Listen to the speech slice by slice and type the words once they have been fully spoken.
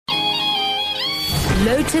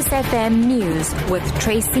Lotus FM News with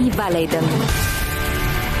TRACY VALAYDHAM.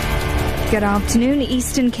 Good afternoon.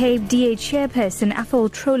 Eastern Cape DA chairperson Athol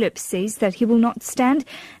Trollip says that he will not stand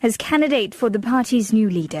as candidate for the party's new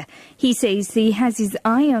leader. He says he has his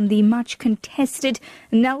eye on the much contested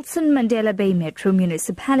Nelson Mandela Bay Metro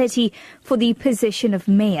municipality for the position of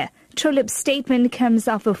mayor. Trollip's statement comes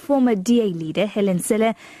after former DA leader Helen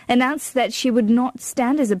Zille announced that she would not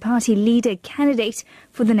stand as a party leader candidate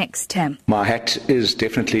for the next term. My hat is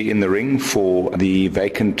definitely in the ring for the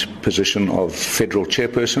vacant position of federal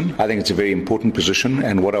chairperson. I think it's a very important position,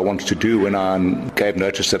 and what I wanted to do when I gave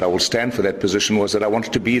notice that I will stand for that position was that I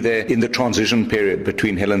wanted to be there in the transition period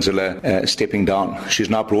between Helen Zille stepping down. She's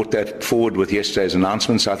now brought that forward with yesterday's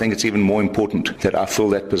announcement, so I think it's even more important that I fill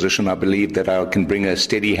that position. I believe that I can bring a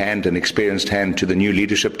steady hand, an experienced hand to the new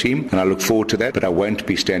leadership team, and I look forward to that, but I won't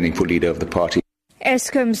be standing for leader of the party.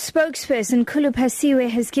 ESKOM spokesperson Khulu Phasiwe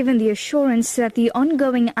has given the assurance that the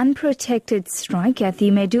ongoing unprotected strike at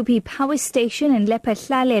the Medupi power station in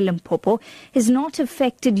Lephalale, Limpopo has not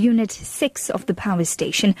affected Unit 6 of the power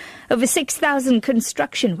station. Over 6,000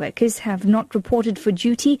 construction workers have not reported for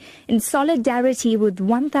duty in solidarity with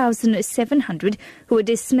 1,700 who were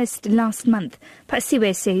dismissed last month.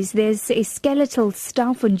 Phasiwe says there's a skeletal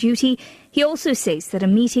staff on duty. He also says that a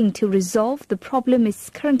meeting to resolve the problem is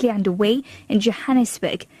currently underway in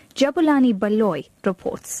Johannesburg. Jabulani Baloy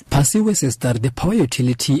reports. Phasiwe says that the power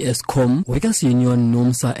utility ESKOM, Workers Union,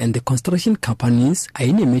 NUMSA and the construction companies are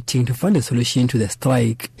in a meeting to find a solution to the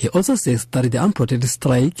strike. He also says that the unprotected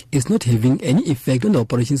strike is not having any effect on the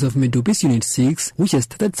operations of Medupi's Unit 6, which has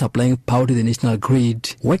started supplying power to the national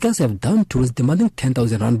grid. Workers have down tools demanding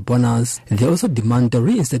 10,000 rand bonus. They also demand the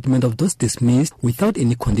reinstatement of those dismissed without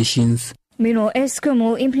any conditions. Meanwhile, ESKOM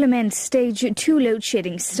will implement Stage 2 load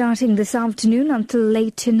shedding starting this afternoon until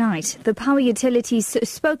late tonight. The power utility's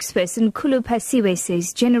spokesperson Khulu Phasiwe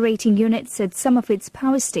says generating units at some of its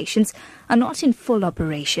power stations are not in full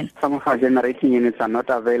operation. Some of our generating units are not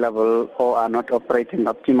available or are not operating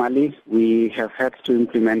optimally. We have had to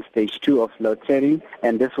implement Stage 2 of load shedding,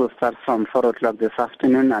 and this will start from 4 o'clock this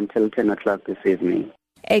afternoon until 10 o'clock this evening.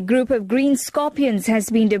 A group of green scorpions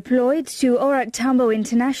has been deployed to O.R Tambo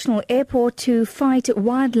International Airport to fight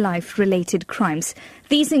wildlife-related crimes.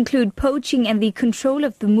 These include poaching and the control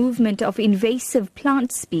of the movement of invasive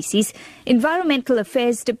plant species. Environmental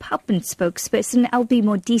Affairs Department spokesperson Albi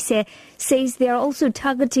Modise says they are also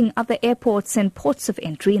targeting other airports and ports of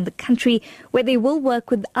entry in the country where they will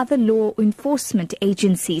work with other law enforcement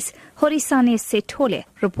agencies. Horisane Setole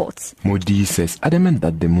reports. Modise is adamant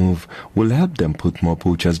that the move will help them put more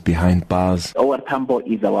poachers behind bars. O.R Tambo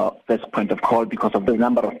is our first point of call because of the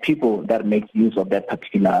number of people that make use of that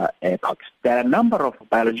particular airport. There are a number of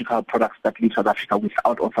biological products that leave South Africa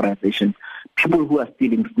without authorization. People who are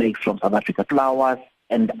stealing snakes from South Africa, flowers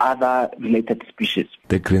and other related species.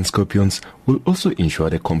 The green scorpions will also ensure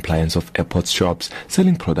the compliance of airport shops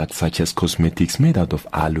selling products such as cosmetics made out of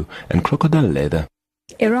aloe and crocodile leather.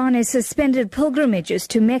 Iran has suspended pilgrimages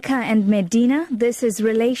to Mecca and Medina. This as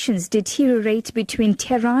relations deteriorate between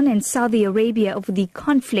Tehran and Saudi Arabia over the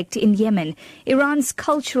conflict in Yemen. Iran's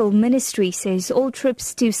cultural ministry says all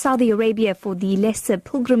trips to Saudi Arabia for the lesser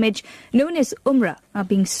pilgrimage, known as Umrah, are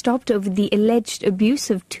being stopped over the alleged abuse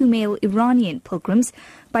of 2 male Iranian pilgrims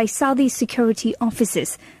by Saudi security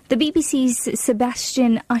officers. The BBC's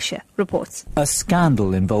Sebastian Usher reports. A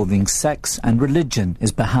scandal involving sex and religion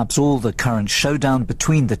is perhaps all the current showdown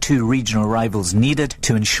between the two regional rivals needed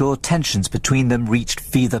to ensure tensions between them reached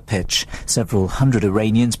fever pitch. Several hundred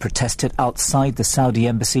Iranians protested outside the Saudi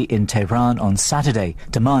embassy in Tehran on Saturday,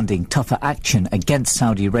 demanding tougher action against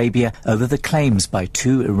Saudi Arabia over the claims by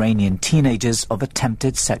 2 Iranian teenagers of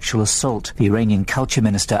attempted sexual assault. The Iranian culture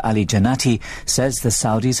minister Ali Jannati says the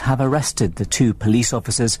Saudis have arrested the 2 police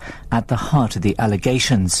officers at the heart of the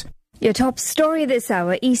allegations. Your top story this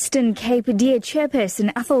hour, Eastern Cape DA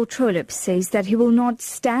chairperson Athol Trollip says that he will not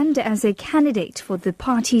stand as a candidate for the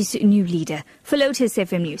party's new leader. For Lotus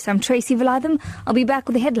FM News, I'm TRACY VALAYDHAM. I'll be back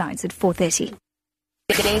with the headlines at 4:30.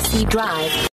 TRACY Drive.